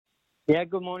Yeah,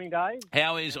 good morning, Dave.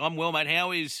 I'm well, mate.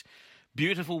 How is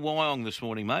beautiful Wyong this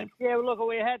morning, mate? Yeah, well, look,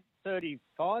 we had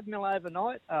 35 mil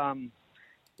overnight. So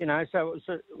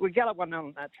we galloped one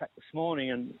on that track this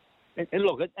morning, and it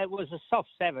was a soft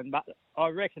 7, but I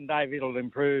reckon, Dave, it'll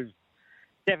improve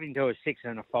 7 to a 6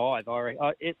 and a 5.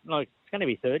 It's going to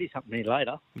be 30-something here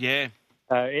later. Yeah.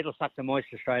 It'll suck the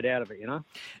moisture straight out of it,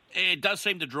 It does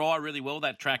seem to dry really well,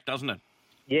 that track, doesn't it?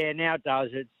 Yeah, now it does.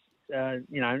 It's,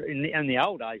 in the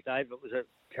old days, Dave, it was a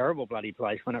terrible bloody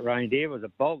place when it rained here. It was a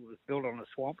bog. It was built on a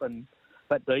swamp.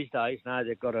 But these days, no,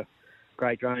 they've got a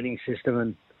great draining system.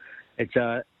 And it's,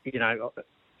 like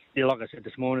I said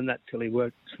this morning, that filly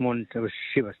worked this morning.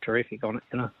 She was terrific on it,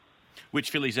 Which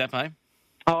filly's that, mate?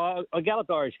 Oh, I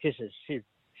galloped Irish Kisses.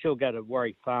 She'll go to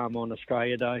Warwick Farm on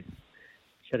Australia Day.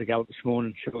 She had a gallop this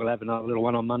morning. She'll have another little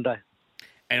one on Monday.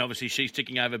 And obviously she's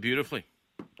ticking over beautifully.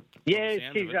 Yeah,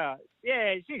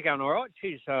 she's going all right.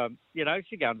 She's she's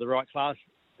going to the right class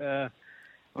on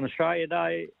Australia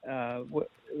Day.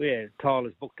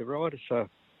 Tyler's booked a rider, so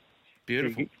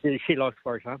beautiful. She likes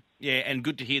Warwick Farm. Yeah, and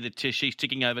good to hear that she's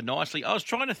ticking over nicely. I was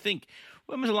trying to think,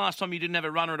 when was the last time you didn't have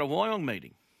a runner at a Wyong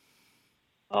meeting?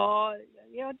 Oh,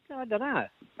 yeah, I don't know.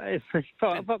 It's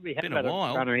probably been a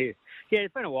while. Runner here. Yeah,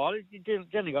 it's been a while. You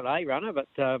generally got a runner, but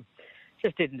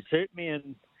just didn't suit me,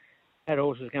 and had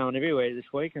horses going everywhere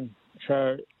this week, and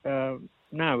so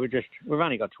no, we've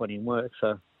only got 20 in work.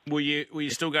 So will you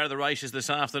still go to the races this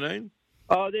afternoon?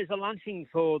 Oh, there's a lunching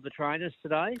for the trainers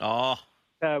today. Oh,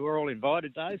 we're all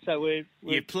invited, Dave. So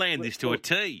you've planned this to a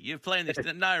T. You've planned this.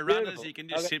 No runners. Beautiful. You can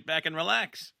just sit back and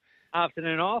relax.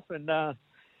 Afternoon off, and no,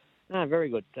 very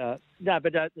good. But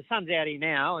the sun's out here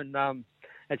now, and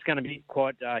it's going to be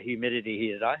quite humidity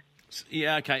here today.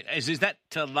 Yeah, okay. Is that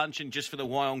luncheon just for the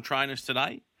Wyong trainers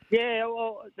today? Yeah,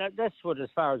 well, that's what, as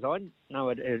far as I know,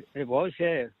 it was,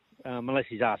 yeah. Unless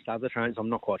he's asked other trainers, I'm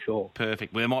not quite sure.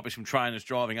 Perfect. Well, there might be some trainers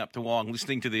driving up to Wyong,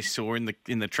 listening to this, or in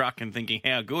the truck and thinking,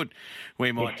 how good.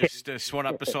 We might just swan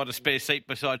up beside a spare seat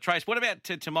beside Trace. What about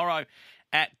tomorrow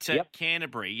at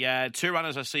Canterbury? 2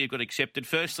 runners I see you've got accepted.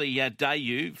 Firstly,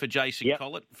 Dayu for Jason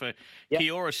Collett for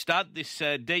Kiora Stud, this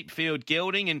deep field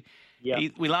gelding. And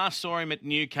we last saw him at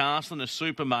Newcastle in a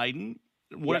super maiden.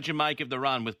 What did you make of the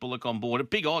run with Bullock on board? At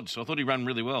big odds, I thought he ran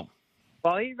really well.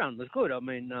 Well, his run was good. I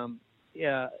mean, he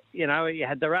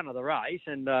had the run of the race,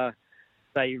 and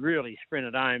they really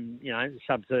sprinted home,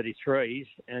 sub-33s,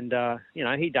 and,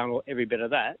 he done every bit of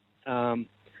that. So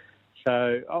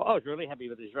I was really happy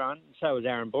with his run. So was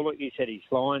Aaron Bullock. He said he's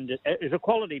flying. It was a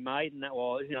quality maiden, that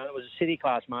was. It was a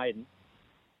city-class maiden.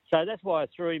 So that's why I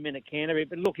threw him in at Canterbury.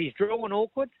 But, look, he's drawn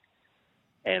awkward.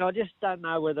 And I just don't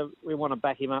know whether we want to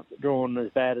back him up drawn as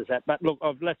bad as that. But look,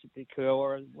 I've left it to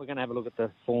Kiora, and we're going to have a look at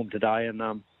the form today, and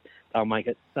they'll make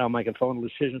a final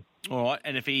decision. All right,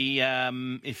 and if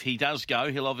he does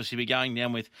go, he'll obviously be going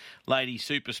down with Lady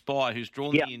Super Spy, who's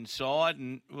drawn the inside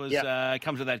and was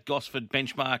comes with that Gosford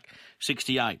benchmark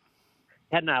 68.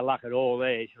 Had no luck at all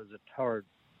there. She was a torrid,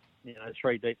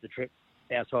 3 deep the trip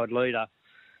outside leader.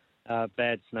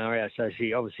 Bad scenario. So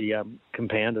she obviously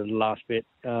compounded the last bit.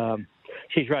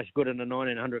 She's raced good in the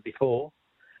 1900 before,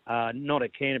 not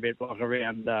at Canterbury, but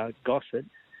around Gosford.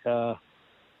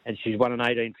 And she's won an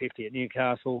 1850 at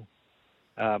Newcastle,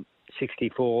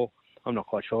 64. I'm not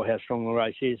quite sure how strong the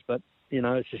race is, but,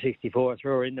 it's a 64. I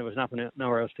threw her in. There was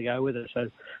nowhere else to go with her. So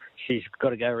she's got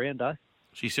to go around, eh?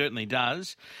 She certainly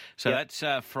does. So that's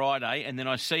Friday. And then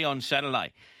I see on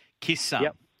Saturday, Kiss Some.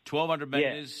 1,200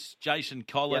 metres, Jason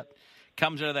Collett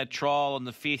comes out of that trial on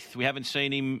the 5th. We haven't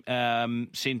seen him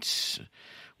since,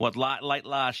 late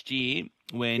last year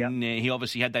when he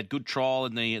obviously had that good trial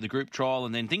in the group trial,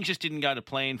 and then things just didn't go to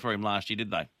plan for him last year, did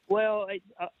they? Well,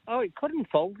 I couldn't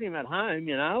fault him at home,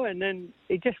 and then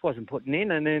he just wasn't putting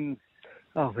in, and then,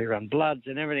 we run bloods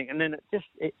and everything, and then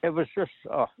it was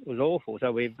awful.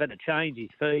 So we've had to change his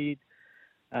feed,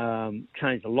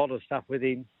 changed a lot of stuff with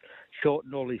him,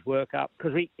 shortened all his work up,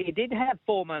 because he did have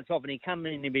 4 months off, and he come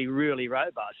in to be really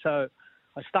robust. So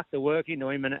I stuck the work into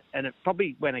him, and it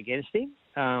probably went against him.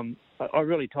 I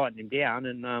really tightened him down,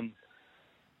 and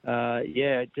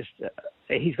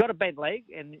he's got a bent leg,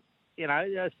 and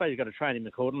I suppose you've got to train him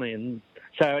accordingly. And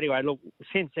so anyway, look,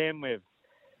 since then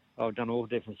I've done all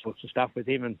different sorts of stuff with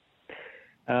him, and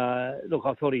I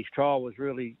thought his trial was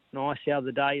really nice the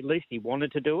other day. At least he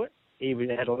wanted to do it. He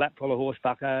had a lap full of horse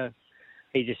bucko.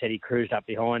 He just said he cruised up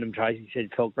behind him. Tracy said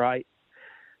it felt great.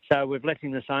 So we've left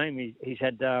him the same. He's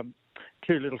had 2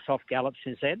 little soft gallops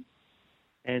since then.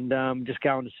 And just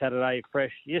going to Saturday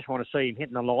fresh. You just want to see him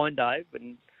hitting the line, Dave.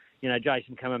 And,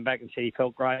 Jason coming back and said he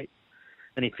felt great.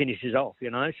 And he finishes off,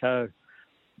 So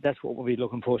that's what we'll be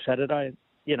looking for Saturday.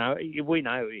 We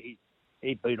know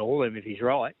he'd beat all of them if he's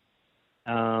right.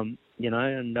 You know,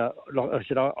 and like I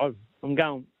said,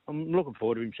 I'm looking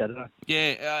forward to him Saturday.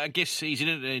 Yeah, I guess he's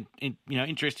in an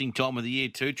interesting time of the year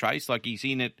too, Trace. Like he's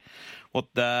in it,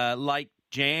 the late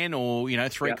Jan or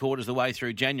three quarters of the way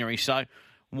through January. So,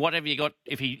 what have you got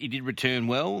if he did return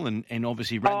well and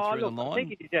obviously ran through the line? I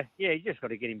think you just got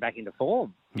to get him back into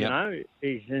form. You know,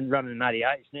 he's running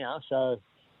 88s now, so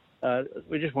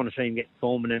we just want to see him get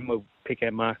form, and then we'll pick our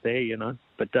mark there. You know,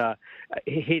 but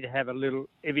he'd have a little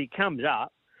if he comes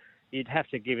up. You'd have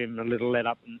to give him a little let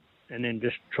up and then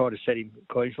just try to set him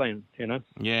Queensland, you know?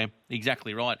 Yeah,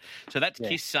 exactly right. So that's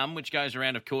Kiss Some, which goes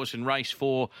around, of course, in race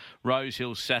 4,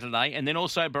 Rosehill Saturday. And then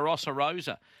also Barossa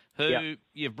Rosa, who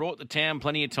you've brought to town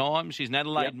plenty of times. She's an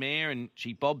Adelaide mare and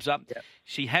she bobs up. Yep.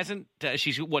 She hasn't,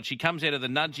 she comes out of the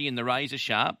Nudgy and the Razor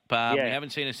Sharp. We haven't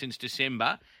seen her since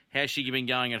December. How's she been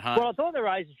going at home? Well, I thought the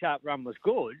Razor Sharp run was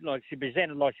good. Like, she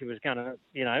presented like she was going to,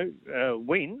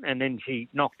 win, and then she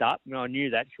knocked up. And I knew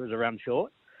that she was a run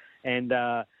short. And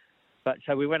but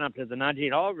so we went up to the Nudgy,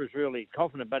 and I was really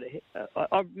confident. But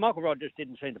Michael Rod just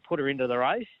didn't seem to put her into the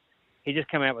race. He just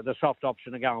came out with the soft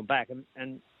option of going back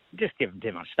and just giving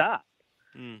too much start.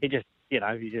 He just, it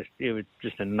was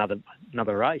just another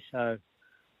race. So,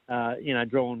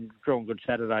 drawing good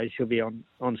Saturdays. She'll be on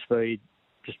speed,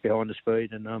 just behind the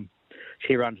speed, and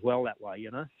she runs well that way,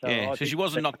 So, so she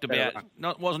wasn't knocked about.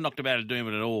 Wasn't knocked about doing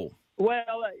it at all.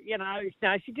 Well,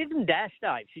 no, she didn't dash,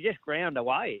 Dave. She just ground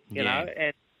away, you know,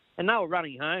 and they were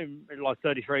running home at like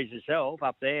 33s herself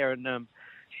up there, and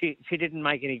she didn't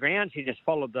make any ground. She just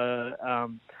followed the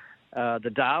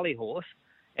Darley horse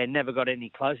and never got any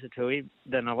closer to him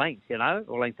than a length,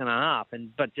 or length and a half.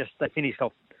 But just they finished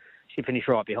off. She finished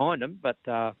right behind him, but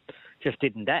just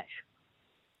didn't dash.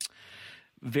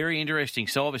 Very interesting.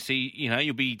 So obviously,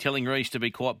 you'll be telling Reece to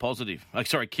be quite positive.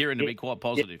 Kieran to be quite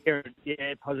positive.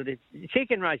 Yeah, positive. She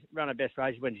can run her best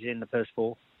race when she's in the first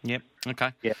 4. Yep.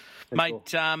 Okay. Yeah. Mate,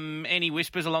 cool. Any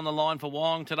whispers along the line for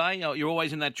Wyong today? You're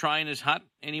always in that trainer's hut.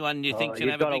 Anyone you think's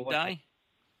going to have a big day?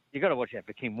 You've got to watch out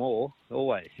for Kim Moore,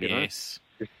 always. Yes.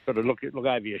 Just got to look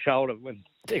over your shoulder when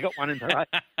you got one in the race.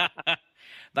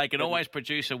 They can always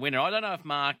produce a winner. I don't know if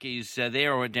Mark is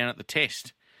there or down at the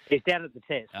test. He's down at the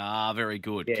test. Ah, very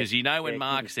good. Because when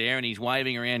Mark's there and he's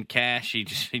waving around cash, he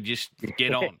just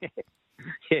get on.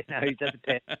 He's at the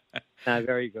test. No,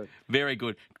 very good. Very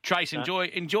good. Trace, enjoy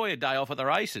a day off at the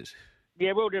races.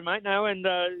 Yeah, will do, mate. No, and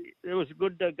it was a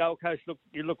good Gold Coast look.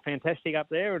 You looked fantastic up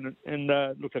there, and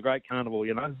looked a great carnival.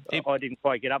 I didn't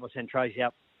quite get up. I sent Tracey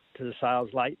up to the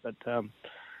sales late, but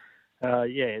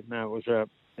it was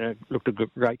looked a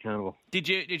great carnival. Did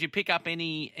you pick up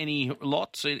any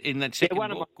lots in that second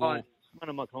book? One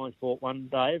of my clients bought one,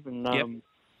 Dave, and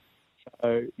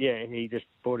so he just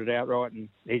bought it outright, and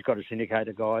he's got a syndicate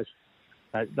of guys.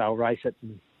 They'll race it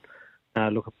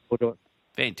and look forward to it.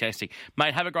 Fantastic,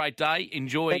 mate. Have a great day.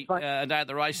 Enjoy a day at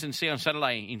the race, and see you on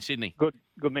Saturday in Sydney. Good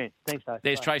man. Thanks, Dave.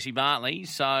 There's Tracey Bartley.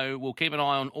 So we'll keep an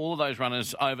eye on all of those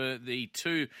runners over the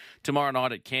 2 tomorrow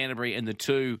night at Canterbury and the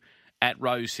 2 at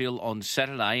Rosehill on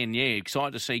Saturday. And,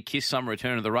 excited to see Kiss Some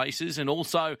return to the races, and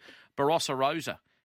also Barossa Rosa